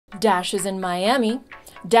Dash is in Miami,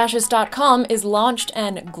 Dashes.com is launched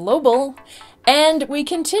and global, and we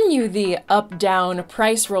continue the up-down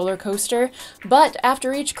price roller coaster, but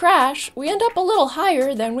after each crash, we end up a little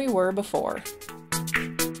higher than we were before.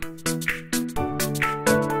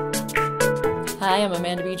 Hi, I'm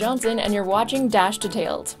Amanda B. Johnson, and you're watching Dash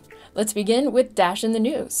Detailed. Let's begin with Dash in the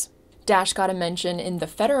news. Dash got a mention in The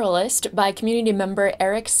Federalist by community member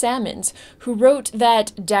Eric Sammons, who wrote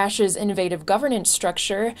that Dash's innovative governance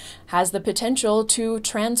structure has the potential to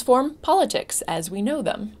transform politics as we know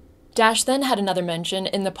them. Dash then had another mention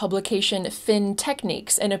in the publication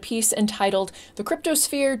FinTechniques in a piece entitled "The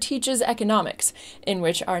Cryptosphere Teaches Economics," in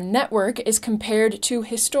which our network is compared to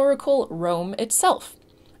historical Rome itself.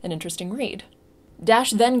 An interesting read.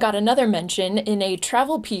 Dash then got another mention in a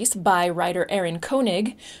travel piece by writer Aaron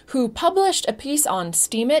Koenig, who published a piece on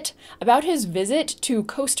Steemit about his visit to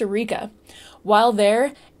Costa Rica. While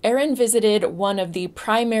there, Aaron visited one of the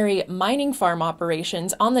primary mining farm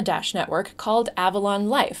operations on the Dash network called Avalon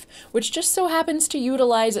Life, which just so happens to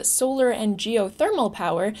utilize solar and geothermal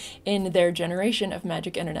power in their generation of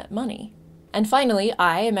magic internet money. And finally,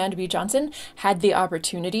 I, Amanda B. Johnson, had the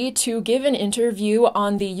opportunity to give an interview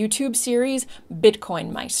on the YouTube series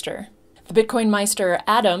Bitcoin Meister. The Bitcoin Meister,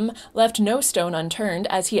 Adam, left no stone unturned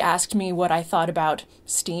as he asked me what I thought about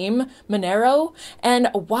Steem, Monero, and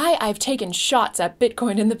why I've taken shots at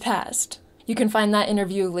Bitcoin in the past. You can find that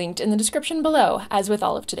interview linked in the description below, as with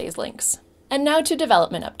all of today's links. And now to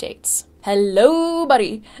development updates. Hello,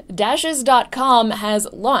 buddy! Dashes.com has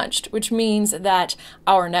launched, which means that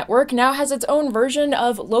our network now has its own version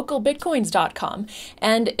of localbitcoins.com,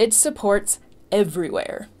 and it supports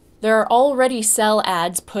everywhere. There are already sell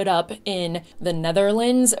ads put up in the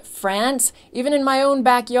Netherlands, France, even in my own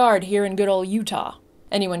backyard here in good old Utah.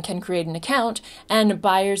 Anyone can create an account, and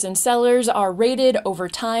buyers and sellers are rated over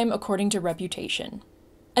time according to reputation.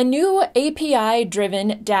 A new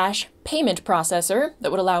API-driven Dash payment processor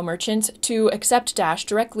that would allow merchants to accept Dash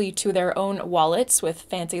directly to their own wallets with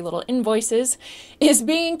fancy little invoices is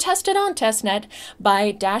being tested on testnet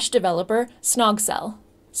by Dash developer Snogcell.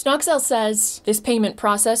 Snogcell says this payment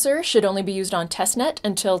processor should only be used on testnet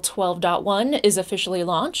until 12.1 is officially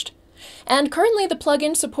launched. And currently the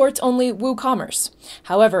plugin supports only WooCommerce.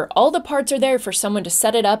 However, all the parts are there for someone to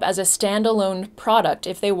set it up as a standalone product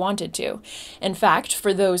if they wanted to. In fact,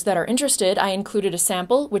 for those that are interested, I included a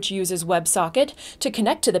sample which uses WebSocket to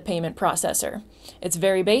connect to the payment processor. It's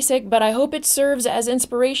very basic, but I hope it serves as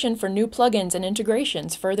inspiration for new plugins and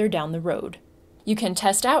integrations further down the road. You can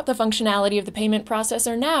test out the functionality of the payment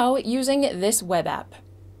processor now using this web app.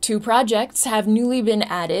 2 projects have newly been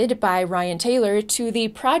added by Ryan Taylor to the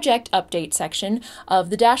project update section of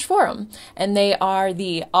the Dash forum, and they are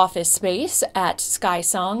the Office Space at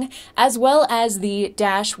SkySong, as well as the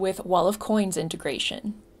Dash with Wall of Coins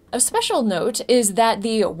integration. Of special note is that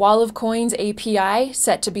the Wall of Coins API,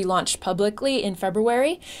 set to be launched publicly in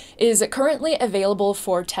February, is currently available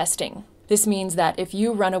for testing. This means that if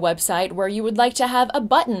you run a website where you would like to have a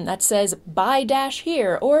button that says Buy Dash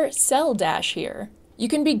Here or Sell Dash Here, you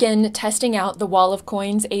can begin testing out the Wall of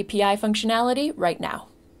Coins API functionality right now.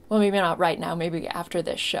 Well, maybe not right now, maybe after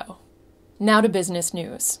this show. Now to business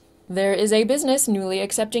news. There is a business newly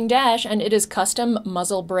accepting Dash, and it is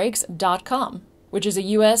CustomMuzzleBrakes.com, which is a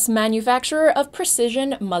US manufacturer of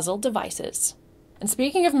precision muzzle devices. And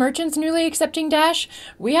speaking of merchants newly accepting Dash,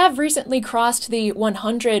 we have recently crossed the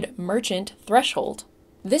 100 merchant threshold.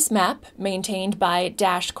 This map, maintained by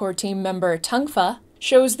Dash core team member Tungfa,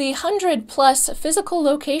 shows the 100+ physical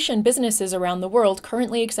location businesses around the world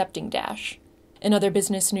currently accepting Dash. In other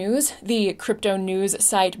business news, the crypto news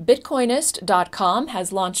site Bitcoinist.com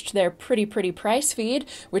has launched their pretty price feed,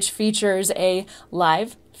 which features a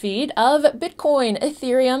live feed of Bitcoin,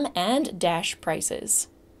 Ethereum, and Dash prices.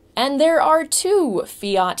 And there are 2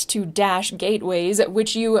 fiat to Dash gateways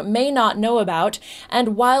which you may not know about,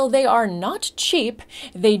 and while they are not cheap,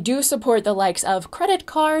 they do support the likes of credit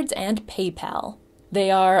cards and PayPal. They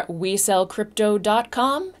are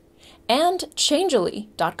WeSellCrypto.com and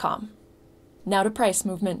Changelly.com. Now to price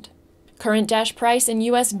movement. Current Dash price in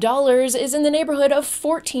US dollars is in the neighborhood of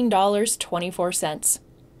 $14.24.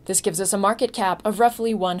 This gives us a market cap of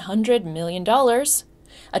roughly $100 million,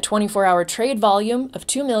 a 24-hour trade volume of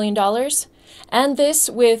 $2 million, and this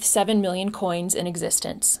with 7 million coins in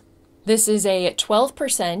existence. This is a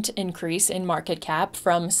 12% increase in market cap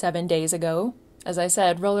from 7 days ago. As I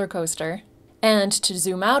said, roller coaster. And to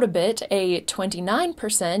zoom out a bit, a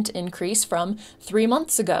 29% increase from 3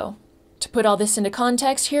 months ago. To put all this into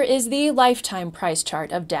context, here is the lifetime price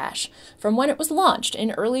chart of Dash from when it was launched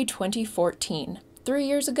in early 2014, 3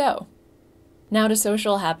 years ago. Now to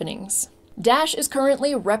social happenings. Dash is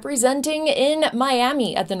currently representing in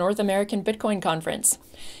Miami at the North American Bitcoin Conference.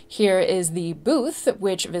 Here is the booth,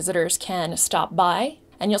 which visitors can stop by.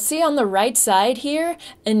 And you'll see on the right side here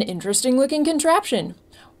an interesting looking contraption.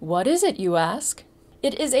 What is it, you ask?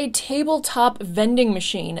 It is a tabletop vending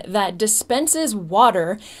machine that dispenses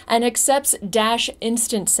water and accepts Dash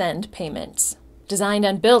InstantSend payments. Designed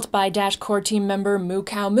and built by Dash core team member Moo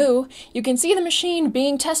Cow Moo, you can see the machine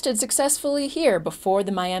being tested successfully here before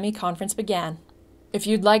the Miami conference began. If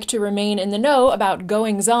you'd like to remain in the know about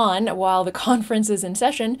goings-on while the conference is in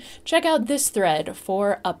session, check out this thread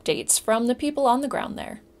for updates from the people on the ground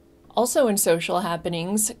there. Also in social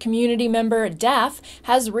happenings, community member Daff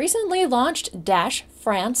has recently launched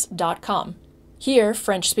DashFrance.com. Here,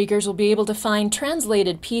 French speakers will be able to find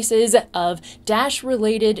translated pieces of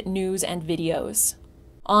Dash-related news and videos.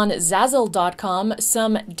 On Zazzle.com,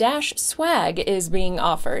 some Dash swag is being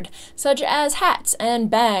offered, such as hats and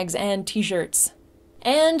bags and t-shirts.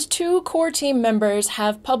 And 2 core team members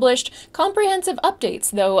have published comprehensive updates,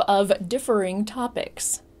 though, of differing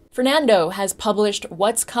topics. Fernando has published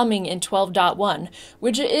What's Coming in 12.1,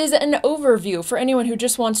 which is an overview for anyone who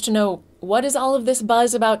just wants to know, what is all of this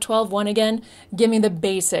buzz about 12.1 again? Give me the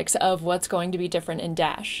basics of what's going to be different in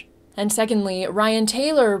Dash. And secondly, Ryan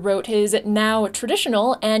Taylor wrote his now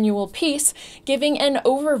traditional annual piece, giving an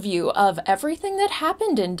overview of everything that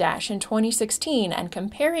happened in Dash in 2016 and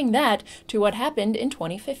comparing that to what happened in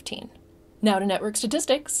 2015. Now to network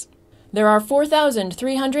statistics. There are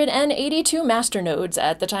 4,382 masternodes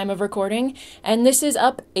at the time of recording, and this is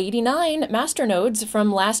up 89 masternodes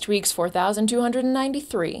from last week's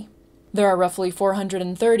 4,293. There are roughly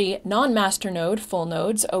 430 non-masternode full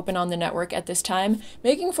nodes open on the network at this time,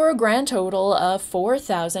 making for a grand total of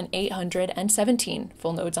 4,817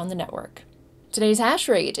 full nodes on the network. Today's hash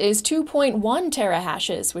rate is 2.1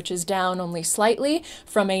 terahashes, which is down only slightly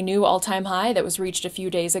from a new all-time high that was reached a few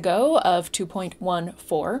days ago of 2.14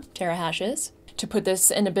 terahashes. To put this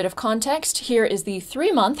in a bit of context, here is the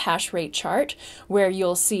 3-month hash rate chart, where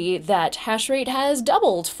you'll see that hash rate has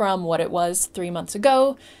doubled from what it was 3 months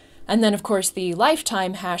ago. And then, of course, the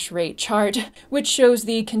lifetime hash rate chart, which shows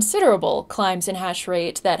the considerable climbs in hash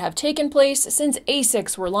rate that have taken place since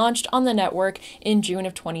ASICs were launched on the network in June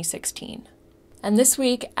of 2016. And this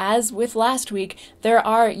week, as with last week, there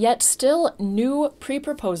are yet still new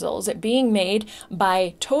pre-proposals being made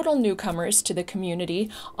by total newcomers to the community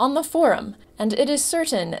on the forum, and it is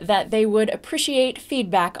certain that they would appreciate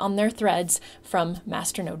feedback on their threads from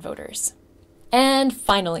masternode voters. And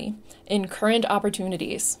finally, in current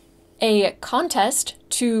opportunities, a contest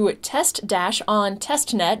to test Dash on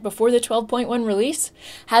testnet before the 12.1 release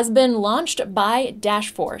has been launched by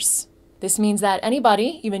Dashforce. This means that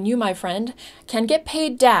anybody, even you, my friend, can get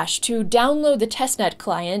paid Dash to download the testnet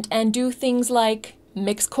client and do things like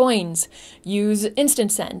mix coins, use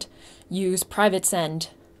InstantSend, use private send,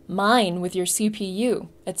 mine with your CPU,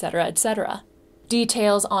 etc., etc.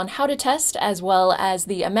 Details on how to test, as well as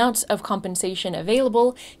the amounts of compensation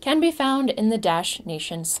available, can be found in the Dash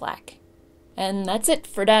Nation Slack. And that's it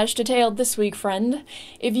for Dash Detailed this week, friend.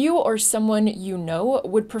 If you or someone you know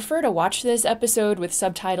would prefer to watch this episode with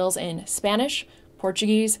subtitles in Spanish,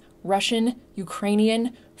 Portuguese, Russian,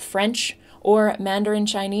 Ukrainian, French, or Mandarin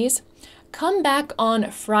Chinese, come back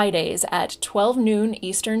on Fridays at 12 noon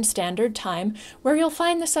Eastern Standard Time, where you'll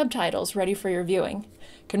find the subtitles ready for your viewing.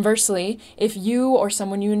 Conversely, if you or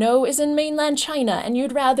someone you know is in mainland China and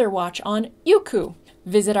you'd rather watch on Youku,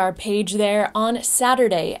 visit our page there on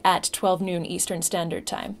Saturday at 12 noon Eastern Standard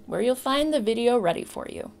Time, where you'll find the video ready for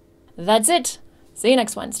you. That's it. See you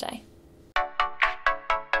next Wednesday.